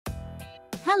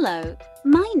Hello,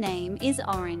 my name is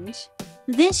Orange.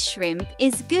 This shrimp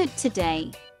is good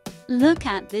today. Look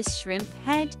at this shrimp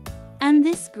head, and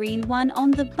this green one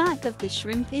on the back of the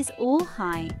shrimp is all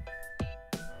high.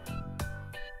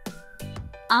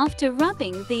 After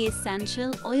rubbing the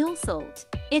essential oil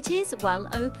salt, it is well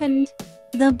opened.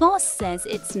 The boss says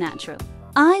it's natural.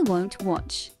 I won't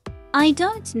watch. I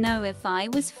don't know if I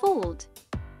was fooled.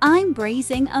 I'm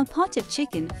braising a pot of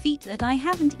chicken feet that I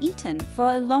haven't eaten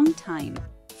for a long time.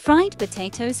 Fried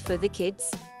potatoes for the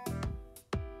kids.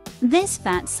 This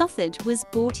fat sausage was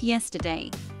bought yesterday.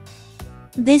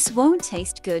 This won't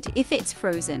taste good if it's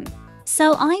frozen,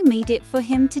 so I made it for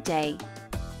him today.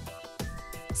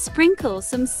 Sprinkle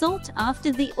some salt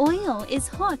after the oil is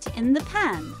hot in the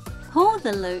pan. Pour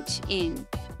the loach in.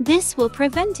 This will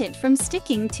prevent it from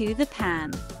sticking to the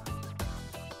pan.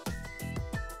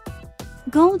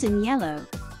 Golden yellow.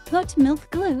 Put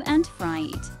milk glue and fry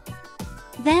it.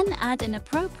 Then add an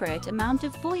appropriate amount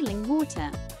of boiling water.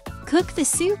 Cook the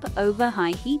soup over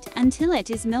high heat until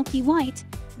it is milky white,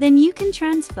 then you can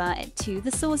transfer it to the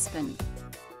saucepan.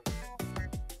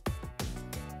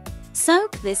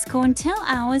 Soak this corn 2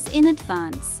 hours in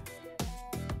advance.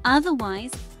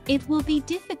 Otherwise, it will be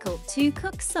difficult to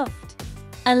cook soft.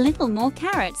 A little more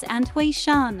carrots and hui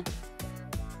shan.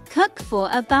 Cook for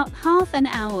about half an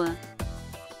hour.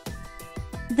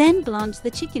 Then blanch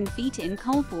the chicken feet in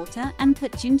cold water and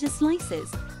put ginger slices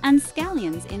and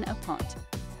scallions in a pot.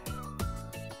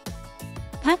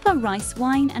 Pepper rice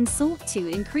wine and salt to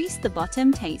increase the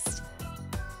bottom taste.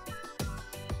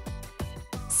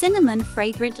 Cinnamon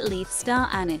fragrant leaf star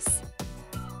anise.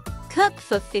 Cook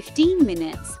for 15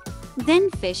 minutes, then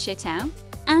fish it out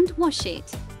and wash it.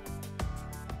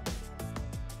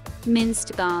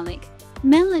 Minced garlic,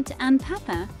 millet and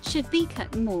pepper should be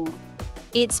cut more.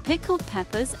 It's pickled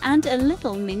peppers and a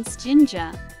little minced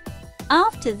ginger.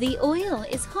 After the oil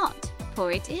is hot,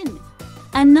 pour it in.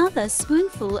 Another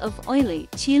spoonful of oily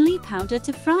chili powder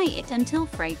to fry it until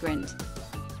fragrant.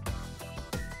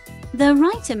 The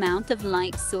right amount of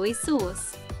light soy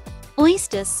sauce,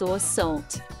 oyster sauce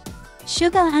salt,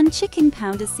 sugar and chicken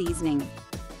powder seasoning.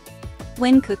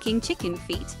 When cooking chicken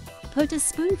feet, put a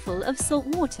spoonful of salt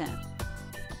water.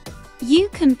 You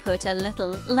can put a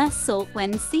little less salt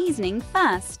when seasoning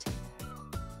first.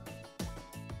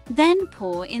 Then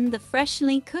pour in the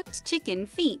freshly cooked chicken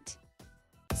feet.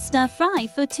 Stir fry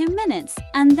for 2 minutes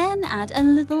and then add a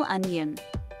little onion,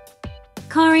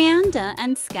 coriander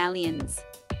and scallions.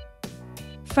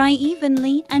 Fry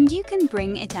evenly and you can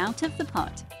bring it out of the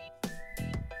pot.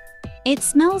 It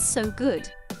smells so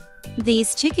good.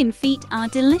 These chicken feet are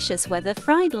delicious whether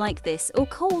fried like this or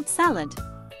cold salad.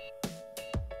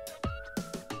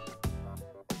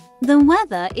 The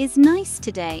weather is nice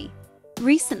today.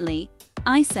 Recently,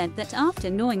 I said that after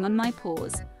gnawing on my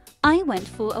paws, I went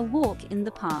for a walk in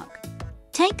the park.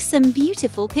 Take some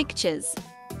beautiful pictures.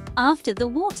 After the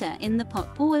water in the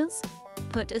pot boils,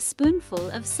 put a spoonful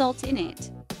of salt in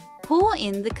it. Pour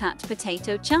in the cut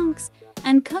potato chunks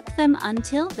and cook them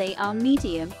until they are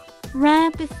medium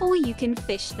rare before you can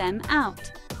fish them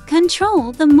out.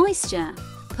 Control the moisture.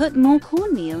 Put more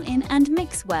cornmeal in and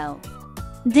mix well.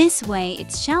 This way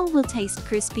its shell will taste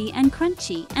crispy and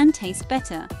crunchy and taste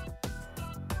better.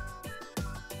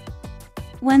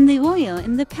 When the oil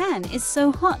in the pan is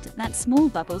so hot that small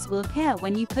bubbles will appear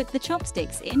when you put the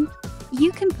chopsticks in,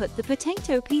 you can put the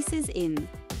potato pieces in.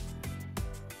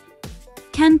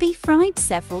 Can be fried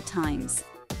several times.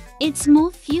 It's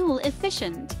more fuel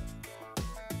efficient.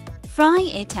 Fry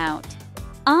it out.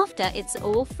 After it's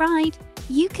all fried,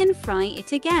 you can fry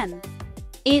it again.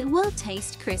 It will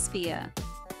taste crispier.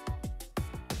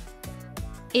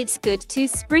 It's good to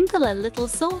sprinkle a little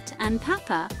salt and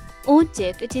pepper or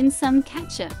dip it in some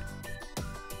ketchup.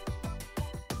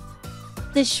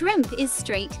 The shrimp is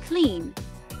straight clean.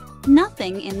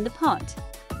 Nothing in the pot.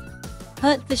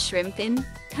 Put the shrimp in,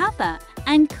 cover,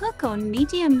 and cook on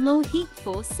medium-low heat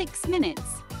for 6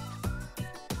 minutes.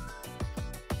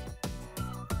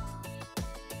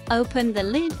 Open the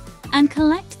lid and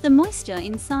collect the moisture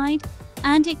inside,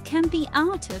 and it can be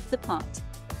out of the pot.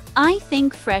 I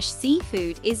think fresh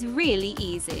seafood is really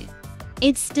easy.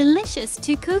 It's delicious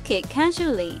to cook it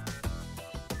casually.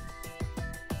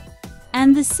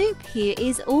 And the soup here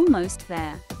is almost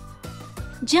there.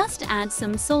 Just add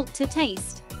some salt to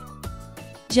taste.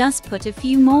 Just put a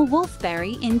few more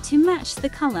wolfberry in to match the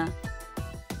color.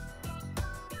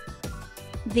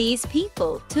 These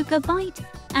people took a bite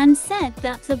and said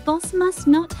that the boss must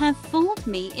not have fooled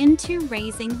me into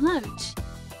raising loach.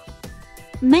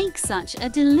 Make such a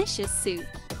delicious soup.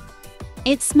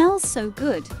 It smells so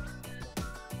good.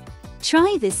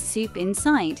 Try this soup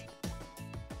inside.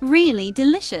 Really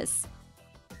delicious.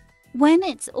 When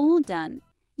it's all done,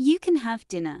 you can have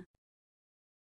dinner.